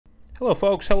Hello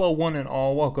folks, hello one and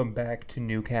all, welcome back to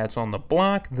New Cats on the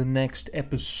Block, the next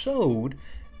episode,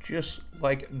 just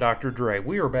like Dr. Dre.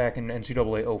 We are back in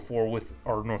NCAA 04 with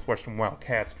our Northwestern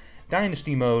Wildcats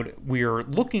Dynasty mode. We are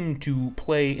looking to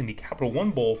play in the Capital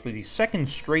One Bowl for the second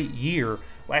straight year.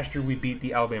 Last year we beat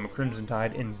the Alabama Crimson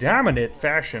Tide in dominant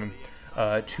fashion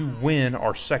to win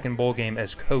our second bowl game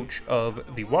as coach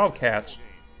of the Wildcats.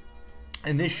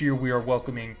 And this year we are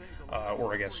welcoming,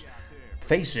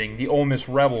 facing the Ole Miss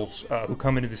Rebels, who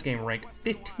come into this game ranked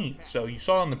 15th. So you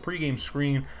saw on the pregame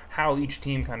screen how each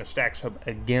team kind of stacks up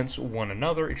against one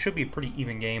another. It should be a pretty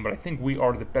even game, but I think we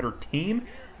are the better team.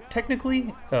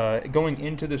 Technically, going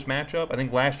into this matchup, I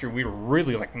think last year we were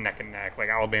really like neck and neck. Like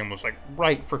Alabama was like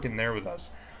right freaking there with us.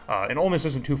 And Ole Miss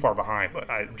isn't too far behind, but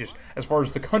as far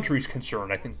as the country's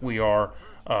concerned, I think we are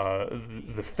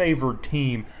the favored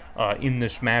team in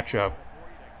this matchup.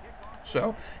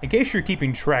 So, in case you're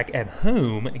keeping track at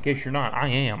home, in case you're not, I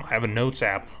am. I have a notes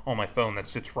app on my phone that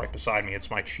sits right beside me.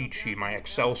 It's my cheat sheet, my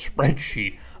Excel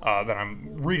spreadsheet that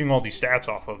I'm reading all these stats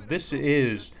off of. This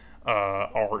is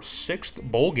our sixth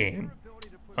bowl game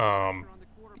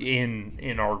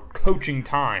in our coaching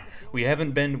time.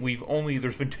 There's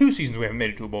been 2 seasons we haven't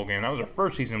made it to a bowl game. That was our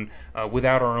first season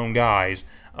without our own guys,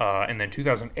 and then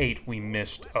 2008 we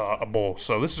missed a bowl.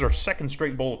 So this is our second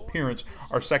straight bowl appearance,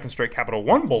 our second straight Capital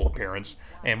One Bowl appearance,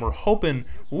 and we're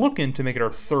looking to make it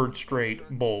our third straight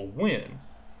bowl win.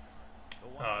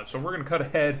 So we're going to cut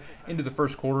ahead into the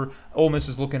first quarter. Ole Miss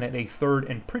is looking at a third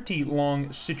and pretty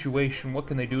long situation. What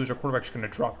can they do is our quarterback's going to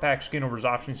drop back, skin over his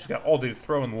options. He's got all day to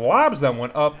throw and lobs that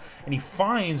one up, and he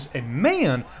finds a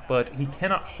man, but he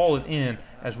cannot haul it in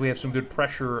as we have some good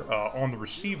pressure on the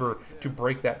receiver to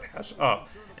break that pass up.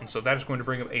 And so that is going to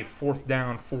bring up a fourth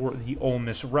down for the Ole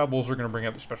Miss Rebels. They're going to bring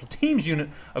up the special teams unit,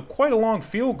 quite a long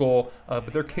field goal,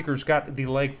 but their kicker's got the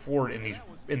leg forward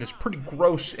in this pretty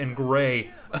gross and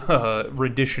gray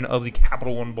rendition of the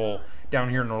Capital One Bowl down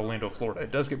here in Orlando, Florida.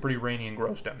 It does get pretty rainy and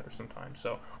gross down there sometimes,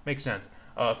 so makes sense.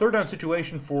 Third down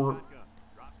situation for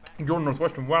your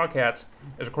Northwestern Wildcats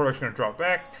as a quarterback's going to drop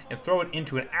back and throw it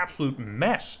into an absolute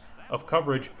mess of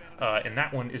coverage, and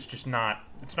that one is just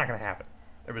it's not going to happen.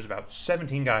 There was about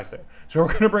 17 guys there. So we're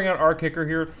going to bring out our kicker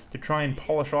here to try and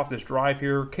polish off this drive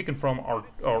here, kicking from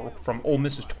from Ole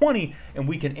Miss's 20, and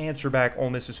we can answer back Ole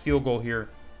Miss's field goal here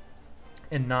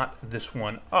and knot this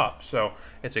one up. So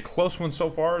it's a close one so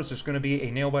far. Is this going to be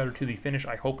a nail-biter to the finish?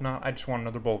 I hope not. I just want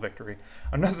another bowl victory.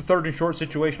 Another third and short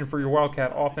situation for your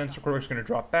Wildcat offense. The quarterback's going to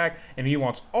drop back, and he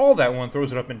wants all that one,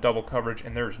 throws it up in double coverage,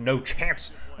 and there's no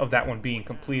chance of that one being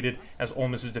completed as Ole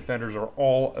Miss's defenders are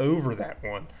all over that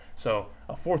one. So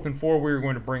a 4th and 4, we're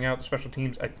going to bring out the special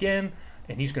teams again,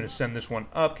 and he's going to send this one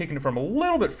up, kicking it from a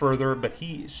little bit further, but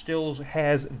he still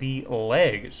has the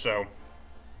leg. So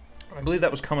I believe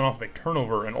that was coming off of a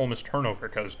turnover, an Ole Miss turnover,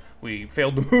 because we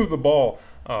failed to move the ball.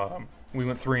 We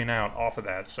went 3 and out off of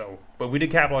that. But we did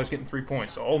capitalize getting 3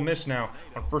 points. So Ole Miss now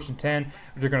on 1st and 10.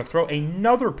 They're going to throw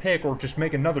another pick or just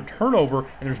make another turnover,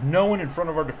 and there's no one in front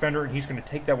of our defender, and he's going to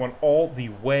take that one all the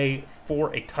way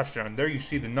for a touchdown. There you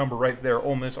see the number right there.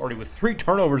 Ole Miss already with 3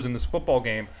 turnovers in this football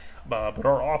game. But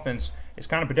our offense is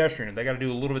kind of pedestrian. They got to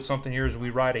do a little bit something here as we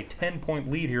ride a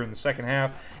 10-point lead here in the second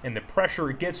half, and the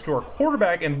pressure gets to our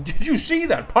quarterback. And did you see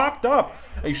that? Popped up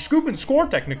a scoop and score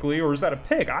technically, or is that a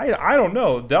pick? I don't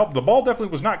know. The ball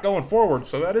definitely was not going forward,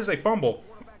 so that is a fumble.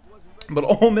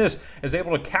 But Ole Miss is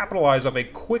able to capitalize off a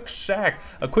quick sack,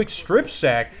 a quick strip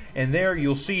sack, and there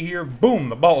you'll see here, boom,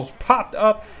 the ball's popped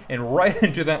up and right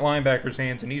into that linebacker's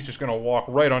hands, and he's just going to walk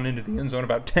right on into the end zone,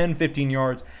 about 10, 15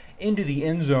 yards into the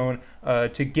end zone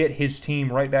to get his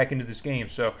team right back into this game.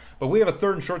 But we have a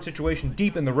 3rd and short situation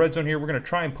deep in the red zone here. We're going to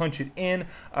try and punch it in.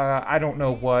 I don't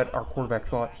know what our quarterback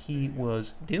thought he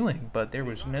was doing, but there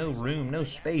was no room, no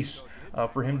space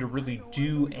for him to really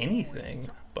do anything.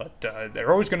 But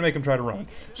they're always going to make him try to run.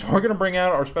 So we're going to bring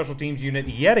out our special teams unit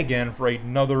yet again for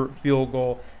another field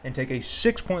goal and take a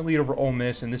 6-point lead over Ole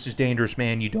Miss. And this is dangerous,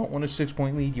 man. You don't want a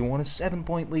 6-point lead. You want a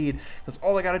 7-point lead, because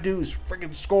all they got to do is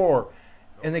freaking score,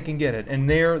 and they can get it. And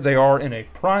there they are in a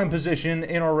prime position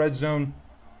in our red zone.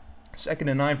 2nd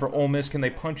and 9 for Ole Miss. Can they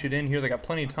punch it in here? They got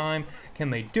plenty of time. Can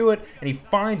they do it? And he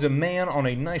finds a man on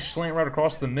a nice slant right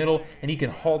across the middle, and he can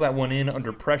haul that one in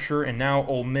under pressure. And now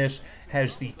Ole Miss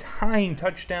has the tying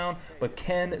touchdown, but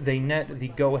can they net the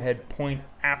go-ahead point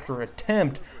after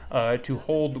attempt to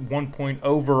hold 1 point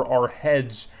over our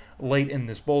heads late in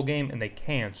this bowl game? And they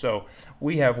can. So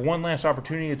we have one last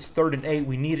opportunity. It's 3rd and 8.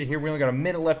 We need it here. We only got a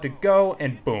minute left to go,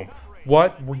 and boom.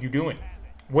 What were you doing?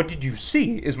 What did you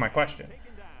see is my question.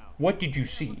 What did you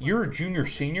see? You're a junior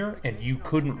senior and you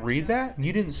couldn't read that?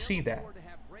 You didn't see that.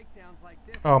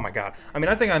 Oh my God. I mean,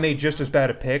 I think I made just as bad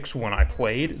of picks when I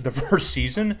played the first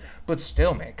season, but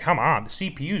still, man, come on. The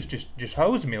CPUs just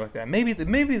hosed me like that. Maybe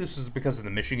this is because of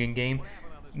the Michigan game.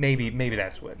 Maybe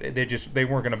that's what they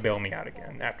weren't gonna bail me out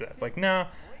again after that. Like,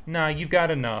 nah, you've got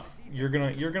enough. You're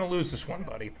gonna lose this one,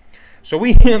 buddy. So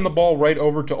we hand the ball right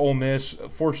over to Ole Miss.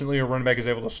 Fortunately, our running back is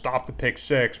able to stop the pick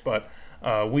six, but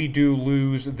we do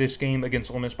lose this game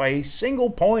against Ole Miss by a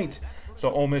single point. So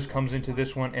Ole Miss comes into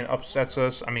this one and upsets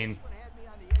us. I mean,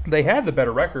 they had the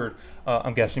better record,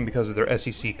 I'm guessing, because of their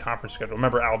SEC conference schedule.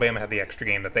 Remember, Alabama had the extra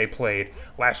game that they played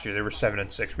last year. They were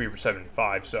 7-6. We were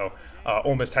 7-5. So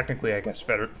Ole Miss technically, I guess,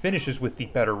 finishes with the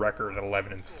better record at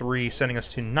 11-3, sending us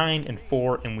to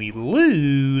 9-4, and we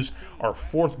lose our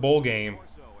fourth bowl game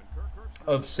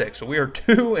of 6. So we are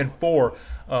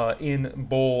 2-4 in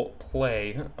bowl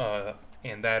play.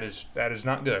 And that is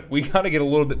not good. We got to get a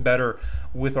little bit better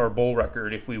with our bowl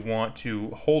record if we want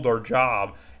to hold our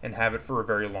job and have it for a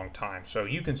very long time. So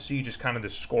you can see just kind of the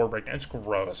score breakdown. It's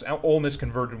gross. Ole Miss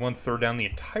converted 1 third down the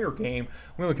entire game.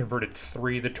 We only converted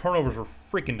 3. The turnovers were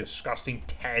freaking disgusting.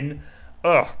 10.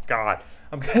 Ugh, God.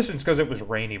 I'm guessing it's because it was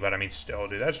rainy, but I mean, still,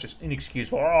 dude, that's just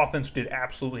inexcusable. Our offense did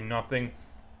absolutely nothing.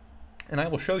 And I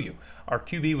will show you our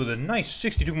QB with a nice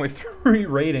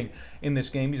 62.3 rating in this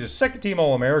game. He's a second-team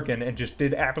All-American and just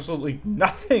did absolutely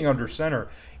nothing under center.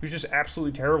 He was just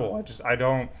absolutely terrible. I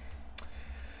don't.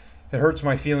 It hurts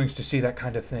my feelings to see that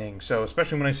kind of thing. So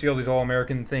especially when I see all these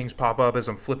All-American things pop up as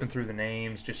I'm flipping through the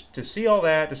names, just to see all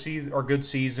that, to see our good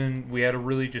season. We had a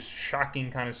really just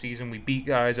shocking kind of season. We beat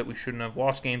guys that we shouldn't have,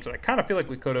 lost games that I kind of feel like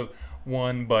we could have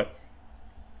won, but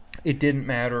it didn't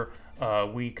matter.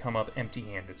 We come up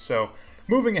empty-handed. So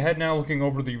moving ahead now, looking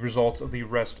over the results of the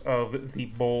rest of the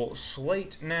bowl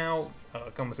slate now,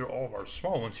 coming through all of our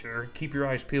small ones here. Keep your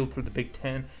eyes peeled for the Big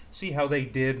Ten. See how they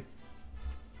did,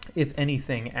 if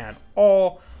anything at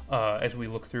all, as we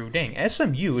look through. Dang,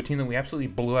 SMU, a team that we absolutely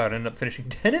blew out, ended up finishing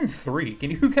 10-3. Can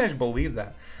you guys believe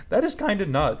that? That is kind of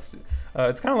nuts.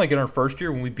 It's kind of like in our first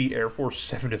year when we beat Air Force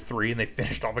 7-3 and they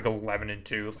finished off like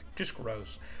 11-2. Like, just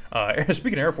gross.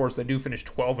 Speaking of Air Force, they do finish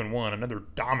 12-1. Another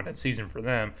dominant season for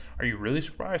them. Are you really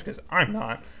surprised? Because I'm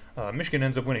not. Michigan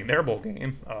ends up winning their bowl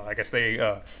game. I guess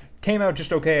they came out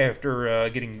just okay after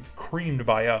getting creamed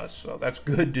by us. So that's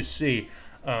good to see.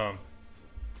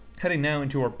 Heading now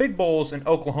into our big bowls, and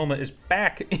Oklahoma is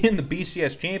back in the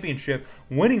BCS championship,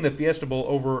 winning the Fiesta Bowl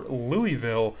over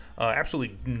Louisville,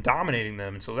 absolutely dominating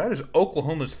them. And so that is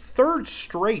Oklahoma's third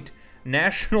straight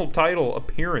national title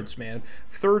appearance, man.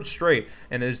 Third straight,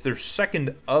 and it's their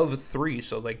second of 3.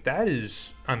 So, like, that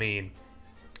is, I mean,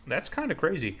 that's kind of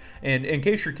crazy. And in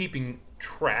case you're keeping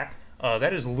track,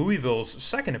 that is Louisville's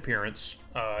second appearance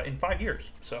in 5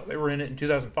 years. So they were in it in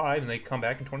 2005, and they come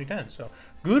back in 2010. So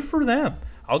good for them.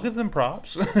 I'll give them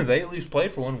props. They at least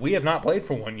played for one. We have not played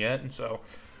for one yet. And so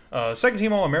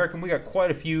second-team All-American, we got quite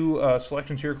a few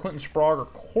selections here. Clinton Sprague, our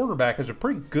quarterback, has a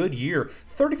pretty good year.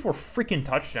 34 freaking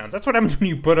touchdowns. That's what happens when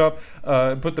you put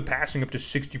the passing up to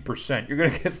 60%. You're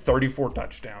going to get 34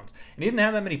 touchdowns. And he didn't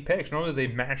have that many picks. Normally they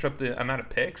match up the amount of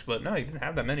picks, but no, he didn't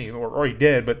have that many. Or he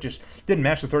did, but just didn't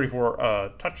match the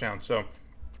 34 touchdowns. So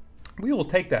we will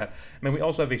take that. And then we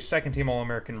also have a second-team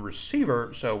All-American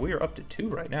receiver, so we are up to 2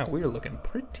 right now. We are looking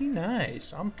pretty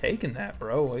nice. I'm taking that,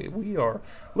 bro. We are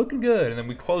looking good. And then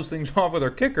we close things off with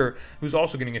our kicker, who's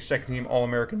also getting a second-team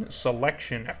All-American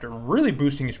selection after really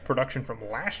boosting his production from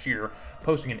last year,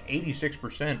 posting an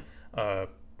 86%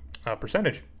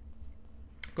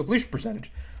 completion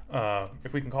percentage,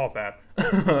 if we can call it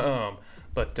that.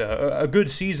 But a good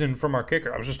season from our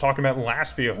kicker. I was just talking about in the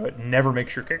last video, it never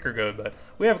makes your kicker good, but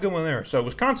we have a good one there. So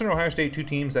Wisconsin and Ohio State, 2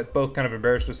 teams that both kind of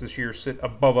embarrassed us this year, sit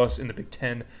above us in the Big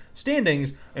Ten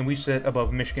standings, and we sit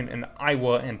above Michigan and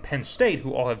Iowa and Penn State,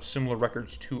 who all have similar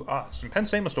records to us. And Penn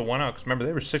State must have won out, because remember,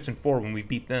 they were 6-4 when we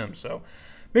beat them. So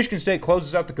Michigan State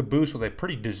closes out the caboose with a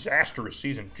pretty disastrous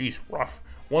season. Jeez, rough.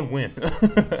 1 win.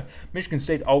 Michigan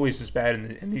State always is bad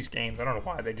in these games. I don't know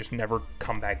why. They just never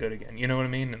come that good again. You know what I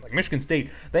mean? And like Michigan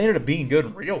State, they ended up being good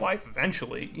in real life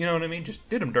eventually. You know what I mean? Just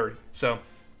did them dirty. So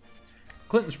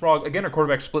Clinton Sprague, again, our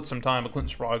quarterback split some time, but Clinton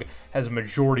Sprague has a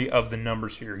majority of the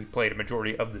numbers here. He played a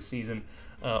majority of the season.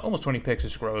 Almost 20 picks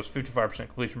is gross. 55%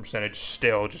 completion percentage.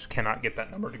 Still just cannot get that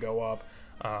number to go up.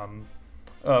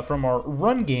 From our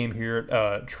run game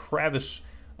here, Travis,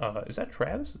 is that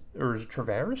Travis? Or is it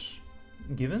Travaris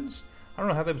Givens? I don't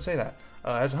know how they would say that.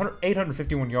 Has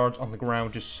 851 yards on the ground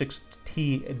with just 6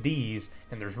 TDs,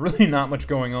 and there's really not much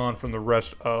going on from the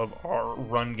rest of our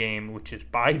run game, which is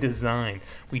by design.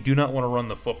 We do not want to run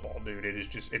the football, dude. It is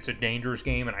just, it's a dangerous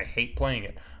game, and I hate playing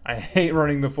it. I hate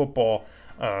running the football.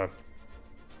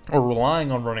 or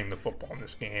relying on running the football in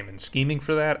this game and scheming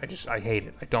for that, I hate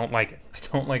it. I don't like it. I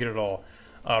don't like it at all.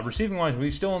 Receiving-wise,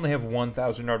 we still only have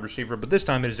 1,000-yard receiver, but this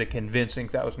time it is a convincing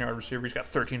 1,000-yard receiver. He's got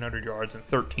 1,300 yards and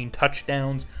 13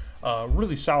 touchdowns.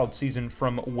 Really solid season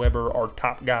from Weber, our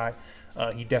top guy.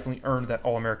 He definitely earned that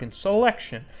All-American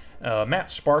selection.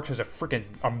 Matt Sparks has a freaking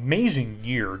amazing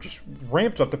year. Just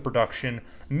ramped up the production,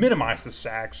 minimized the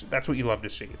sacks. That's what you love to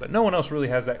see. But no one else really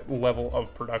has that level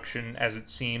of production, as it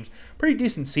seems. Pretty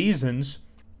decent seasons,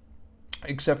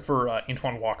 except for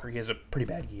Antoine Walker. He has a pretty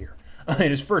bad year.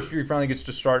 In his first year, he finally gets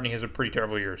to start, and he has a pretty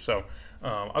terrible year. So,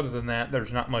 other than that,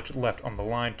 there's not much left on the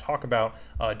line. Talk about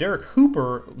Derek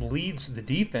Hooper leads the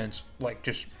defense, like,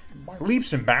 just by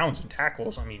leaps and bounds and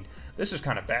tackles. I mean, this is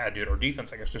kind of bad, dude. Our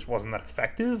defense, I guess, just wasn't that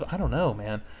effective. I don't know,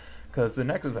 man. Because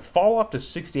the fall off to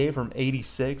 68 from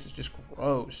 86 is just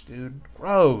gross, dude.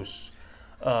 Gross.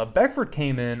 Beckford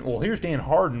came in. Well, here's Dan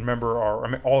Harden. Remember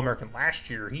our All-American last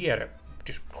year? He had a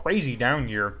just crazy down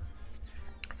year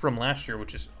from last year,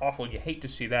 which is awful. You hate to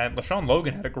see that. LaShawn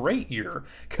Logan had a great year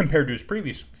compared to his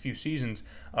previous few seasons.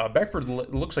 Beckford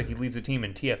looks like he leads the team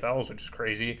in TFLs, which is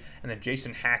crazy. And then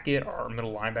Jason Hackett, our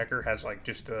middle linebacker, has like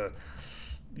just a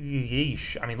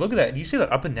yeesh. I mean, look at that. Do you see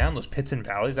that up and down, those pits and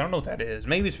valleys? I don't know what that is.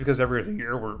 Maybe it's because every other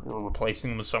year we're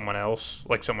replacing them with someone else,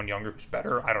 like someone younger who's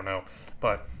better. I don't know.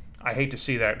 But I hate to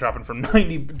see that dropping from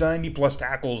 90 plus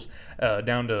tackles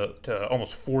down to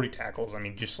almost 40 tackles. I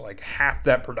mean, just like half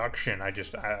that production. I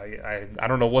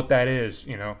don't know what that is,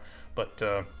 you know. But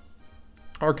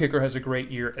our kicker has a great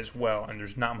year as well, and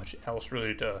there's not much else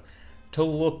really to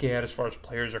look at as far as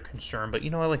players are concerned. But,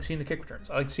 you know, I like seeing the kick returns.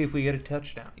 I like to see if we get a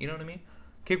touchdown. You know what I mean?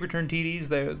 Kick return TDs,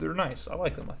 they're nice. I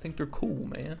like them. I think they're cool,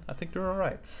 man. I think they're all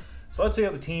right. So let's see how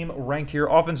the team ranked here.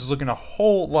 Offense is looking a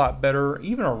whole lot better.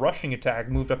 Even our rushing attack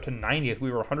moved up to 90th.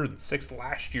 We were 106th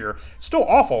last year. Still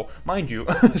awful, mind you.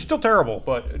 Still terrible,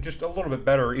 but just a little bit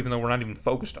better, even though we're not even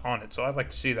focused on it. So I'd like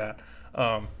to see that.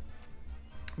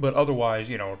 But otherwise,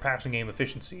 you know, our passing game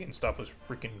efficiency and stuff was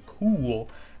freaking cool.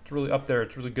 It's really up there.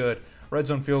 It's really good. Red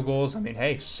zone field goals. I mean,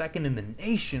 hey, second in the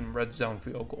nation red zone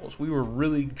field goals. We were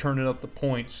really turning up the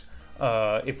points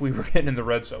if we were getting in the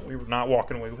red zone. We were not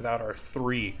walking away without our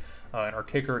 3. And our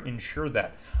kicker ensured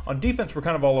that. On defense, we're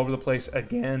kind of all over the place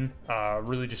again.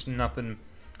 Really just nothing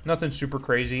super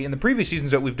crazy. In the previous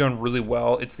seasons that we've done really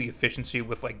well, it's the efficiency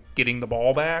with, like, getting the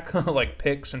ball back, like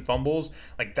picks and fumbles.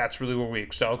 Like, that's really where we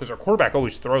excel because our quarterback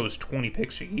always throws 20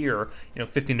 picks a year, you know,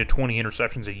 15 to 20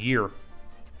 interceptions a year.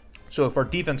 So if our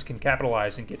defense can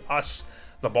capitalize and get us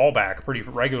the ball back pretty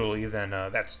regularly, then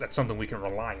that's something we can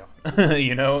rely on.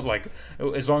 You know, like,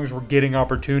 as long as we're getting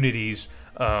opportunities,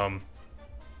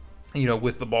 you know,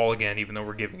 with the ball again, even though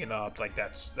we're giving it up, like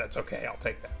that's okay. I'll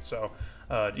take that. So,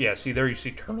 yeah, see there you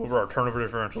see turnover. Our turnover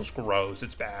differential is gross.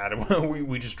 It's bad.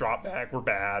 we just drop back. We're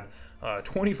bad.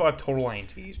 25 total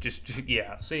INTs. Just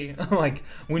yeah. See, like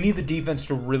we need the defense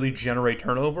to really generate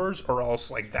turnovers, or else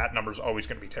like that number is always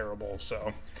going to be terrible.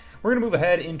 So. We're going to move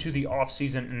ahead into the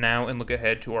offseason now and look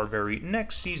ahead to our very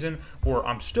next season where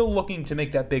I'm still looking to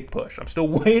make that big push. I'm still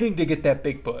waiting to get that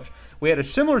big push. We had a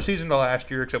similar season to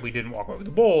last year, except we didn't walk away with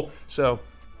the bowl, so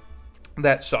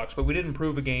that sucks. But we did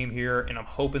improve a game here, and I'm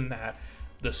hoping that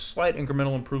the slight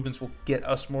incremental improvements will get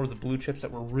us more of the blue chips that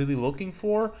we're really looking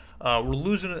for. We're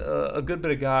losing a good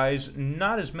bit of guys.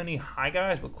 Not as many high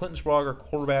guys, but Clinton Sprague, our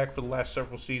quarterback for the last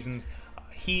several seasons,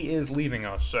 he is leaving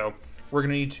us, so we're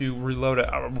going to need to reload it.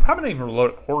 We're probably not even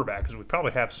reload at quarterback because we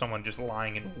probably have someone just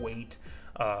lying in wait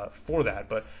for that.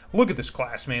 But look at this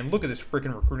class, man. Look at this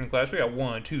freaking recruiting class. We got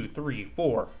 1, 2, 3,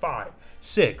 4, 5,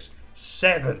 6,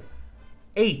 7,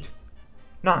 8,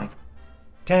 9,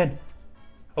 10,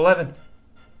 11,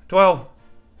 12,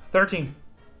 13,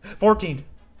 14,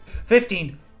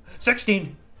 15,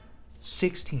 16,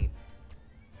 16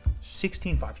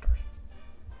 5-stars.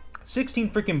 16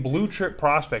 freaking blue chip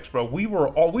prospects, bro. We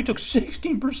took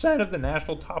 16% of the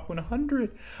national top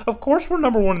 100. Of course we're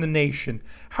number 1 in the nation.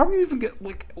 How are you even get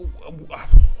like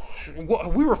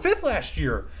we were 5th last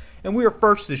year and we are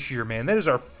 1st this year, man. That is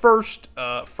our first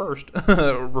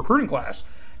recruiting class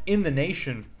in the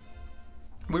nation.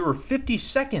 We were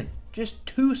 52nd just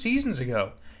 2 seasons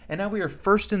ago. And now we are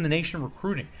 1st in the nation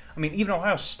recruiting. I mean, even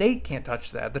Ohio State can't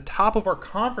touch that. The top of our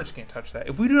conference can't touch that.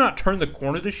 If we do not turn the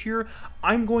corner this year,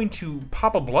 I'm going to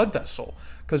pop a blood vessel.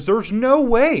 Because there's no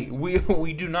way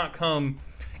we do not come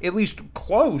at least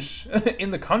close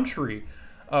in the country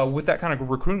with that kind of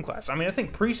recruiting class. I mean, I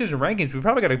think preseason rankings, we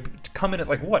probably got to come in at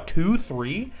like, what, 2,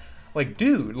 3? Like,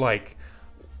 dude, like,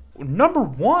 number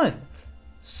 1.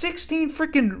 16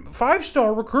 freaking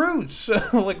 5-star recruits.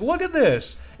 Like, look at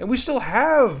this. And we still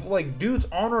have, like, dudes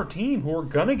on our team who are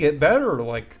going to get better.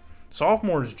 Like,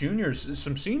 sophomores, juniors,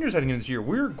 some seniors heading into this year.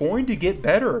 We're going to get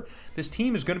better. This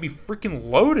team is going to be freaking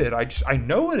loaded. I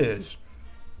know it is.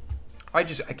 I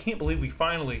can't believe we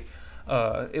finally,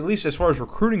 at least as far as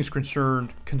recruiting is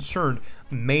concerned,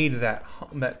 made that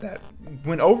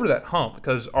went over that hump,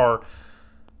 because our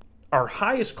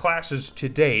highest classes to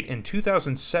date in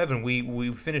 2007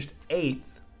 we finished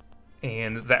 8th,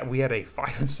 and that we had a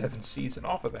 5-7 season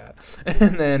off of that,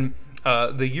 and then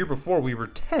the year before we were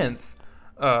 10th.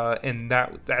 And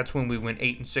that's when we went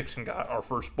 8-6 and got our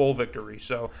first bowl victory.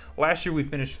 So last year we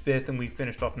finished 5th and we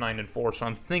finished off 9-4. So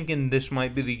I'm thinking this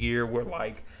might be the year where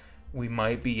like we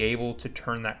might be able to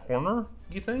turn that corner.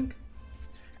 You think?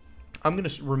 I'm gonna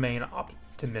remain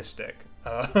optimistic.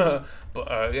 But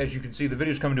as you can see, the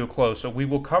video's coming to a close, so we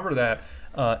will cover that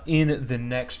in the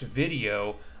next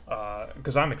video.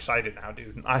 Because I'm excited now,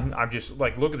 dude. I'm just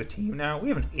like, look at the team now. We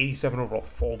have an 87 overall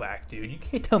fullback, dude. You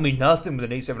can't tell me nothing with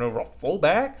an 87 overall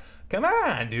fullback. Come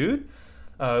on, dude.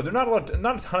 They're not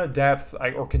a ton of depth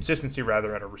or consistency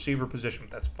rather at a receiver position,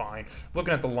 but that's fine.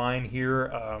 Looking at the line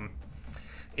here,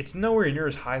 it's nowhere near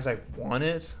as high as I want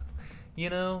it. You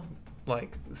know,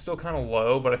 like it's still kind of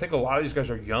low, but I think a lot of these guys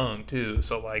are young too.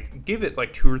 So like, give it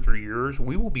like 2 or 3 years,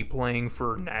 we will be playing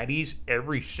for natties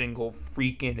every single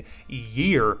freaking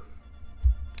year,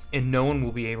 and no one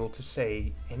will be able to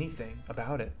say anything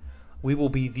about it. We will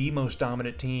be the most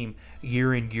dominant team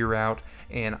year in, year out,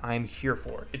 and I'm here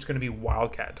for it. It's going to be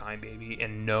Wildcat time, baby,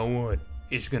 and no one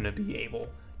is going to be able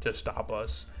to stop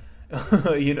us.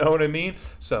 You know what I mean?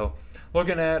 So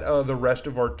looking at the rest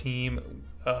of our team,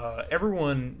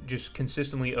 everyone just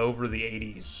consistently over the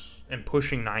 80s and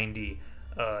pushing 90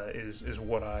 is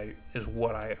what I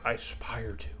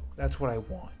aspire to. That's what I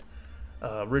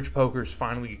want. Rich Poker's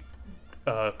finally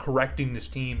correcting this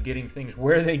team, getting things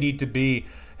where they need to be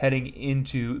heading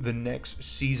into the next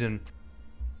season,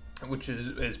 which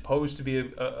is posed to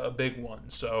be a big one.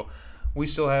 So we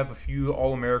still have a few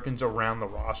All-Americans around the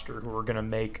roster who are going to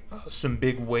make some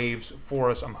big waves for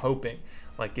us, I'm hoping.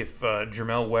 Like if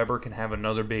Jermel Weber can have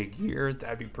another big year,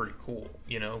 that'd be pretty cool.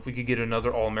 You know, if we could get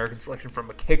another All-American selection from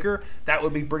a kicker, that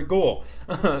would be pretty cool.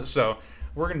 So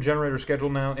we're going to generate our schedule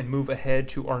now and move ahead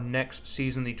to our next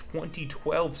season, the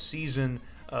 2012 season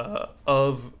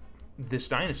of this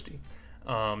dynasty.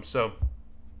 So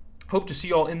hope to see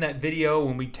y'all in that video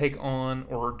when we take on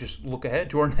or just look ahead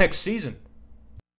to our next season.